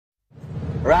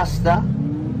Rasta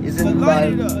is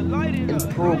involved in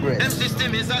progress,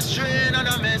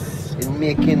 in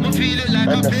making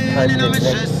understanding and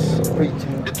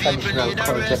preaching traditional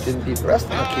concept in people. Rasta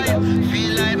not killers.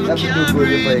 You have to do good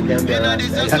before you can be a Rasta.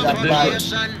 You have to bad.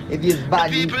 If you're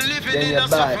bad, then you're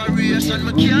bad. If you're good,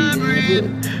 then you're good.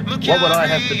 What would I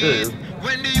have to do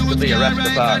to be a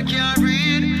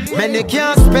Rastafari? Many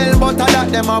can't spell, but I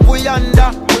like them up we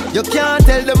under. You can't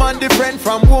tell the man different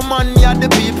from woman. Yeah, the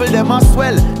people them as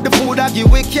well. The food I give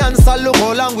we cancer. Look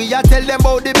how long we a tell them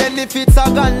about the benefits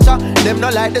of ganja. Them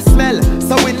not like the smell,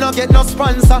 so we no get no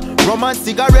sponsor. Rum and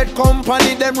cigarette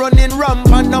company, them running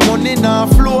rampant. No money no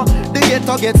flow, the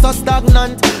ghetto get so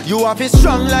stagnant. You have it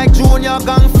strong like junior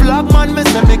gang flag man. Me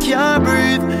say me can't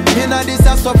breathe inna this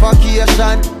a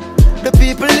suffocation. The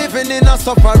people living in a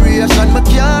sufferation. Me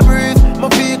can't breathe, me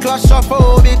feel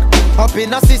claustrophobic. Up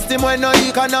in a system where no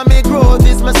economic growth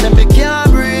is. Me say me can't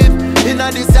breathe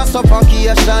inna this a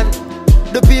suffocation.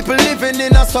 The people living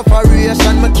in a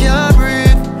sufferation. Me can't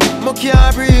breathe, me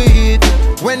can't breathe.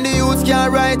 When the youth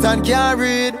can't write and can't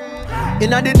read.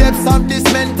 Inna the depths of this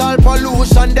mental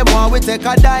pollution, them want we take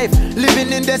a dive.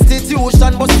 Living in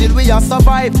destitution, but still we a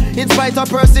survive. In spite of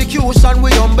persecution,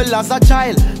 we humble as a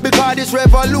child. Because this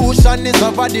revolution is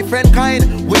of a different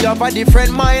kind. We have a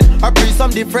different mind, agree some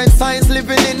different signs.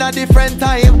 Living in a different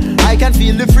time, I can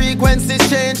feel the frequencies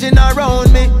changing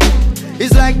around me.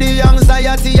 It's like the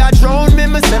anxiety a drown me.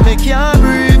 Me say me can't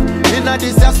breathe inna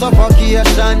this a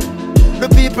suffocation. The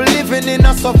people living in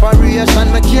a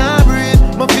sufferation. Me can't breathe,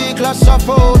 me feel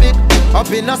claustrophobic.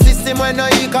 Up in a system where no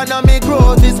economic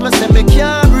growth is. Me say me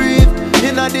can't breathe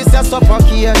inna this a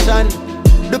suffocation.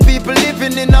 The people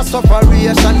living in a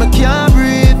sufferation. Me can't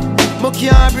breathe, me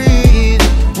can't breathe.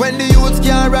 When the youths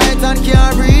can't write and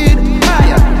can't read.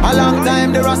 A long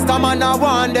time the Rasta man a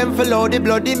want them fill out the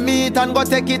bloody meat and go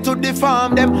take it to the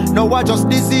farm them. Now I just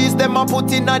disease them a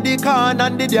put in a the can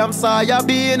and the damn soya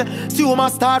bean. Tumor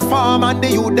start farm and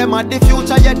the youth them at the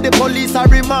future, yet the police a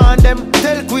remand them.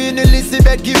 Tell Queen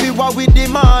Elizabeth give you what we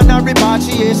demand. A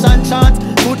repatriation chant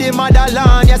to the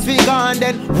motherland. Yes we gone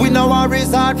then, we know our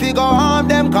resort we go harm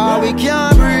them. Cause we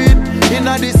can't breathe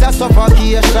inna this a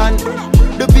suffocation.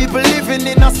 The people living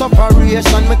in a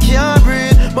sufferation. Me can't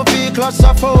breathe, me feel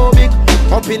claustrophobic.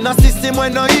 Up in a system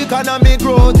where no economic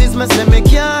growth is. Me say me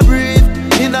can't breathe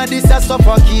inna this a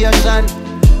suffocation.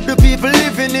 The people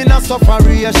living in a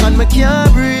sufferation. Me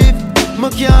can't breathe, me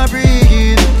can't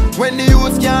breathe. When the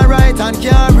youths can't write and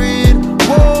can't read.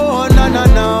 Whoa, no, no,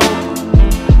 no.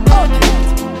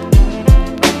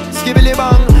 Skibbly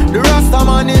bang, the Rasta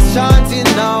man is chanting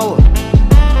now.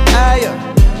 Hey,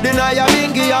 the Naya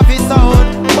Bingy of his sound.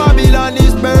 Babylon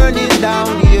is burning down,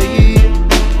 yeah,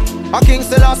 yeah. A King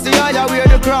Selassie I wear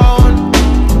the crown.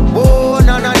 Oh,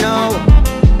 no, no, no.